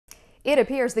It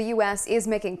appears the U.S. is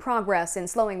making progress in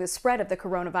slowing the spread of the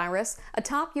coronavirus. A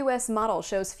top U.S. model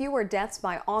shows fewer deaths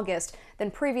by August than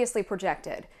previously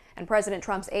projected, and President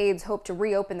Trump's aides hope to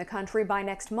reopen the country by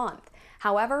next month.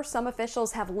 However, some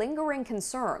officials have lingering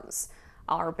concerns.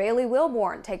 Our Bailey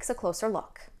Wilborn takes a closer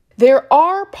look. There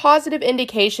are positive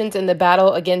indications in the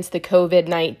battle against the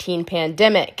COVID-19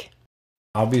 pandemic.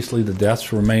 Obviously, the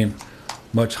deaths remain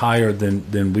much higher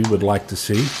than we would like to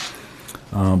see.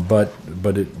 But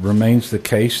it remains the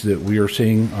case that we are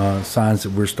seeing signs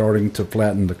that we're starting to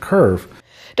flatten the curve.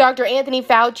 Dr. Anthony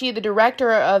Fauci, the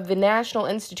director of the National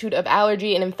Institute of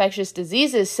Allergy and Infectious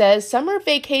Diseases, says summer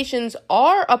vacations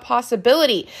are a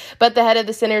possibility. But the head of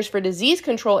the Centers for Disease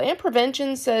Control and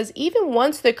Prevention says even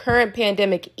once the current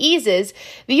pandemic eases,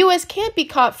 the U.S. can't be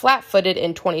caught flat-footed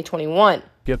in 2021.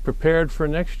 Get prepared for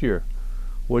next year,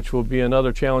 which will be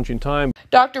another challenging time.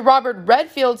 Dr. Robert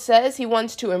Redfield says he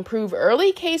wants to improve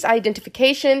early case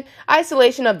identification,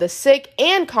 isolation of the sick,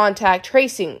 and contact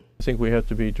tracing. I think we have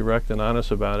to be direct and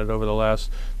honest about it. Over the last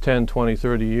 10, 20,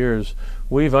 30 years,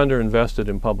 we've underinvested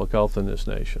in public health in this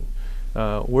nation.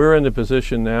 We're in the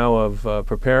position now of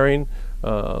preparing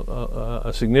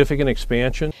a significant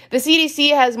expansion. The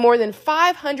CDC has more than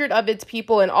 500 of its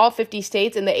people in all 50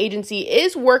 states, and the agency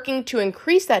is working to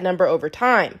increase that number over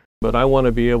time. But I want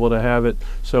to be able to have it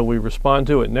so we respond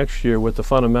to it next year with the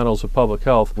fundamentals of public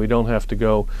health. We don't have to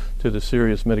go to the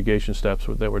serious mitigation steps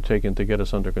that were taken to get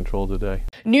us under control today.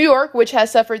 New York, which has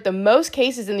suffered the most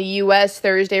cases in the U.S.,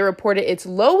 Thursday reported its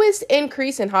lowest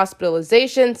increase in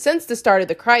hospitalization since the start of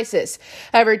the crisis.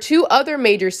 However, two other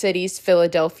major cities,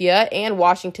 Philadelphia and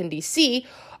Washington, D.C.,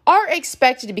 are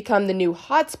expected to become the new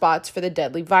hotspots for the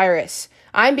deadly virus.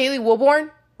 I'm Bailey Wilborn,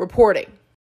 reporting.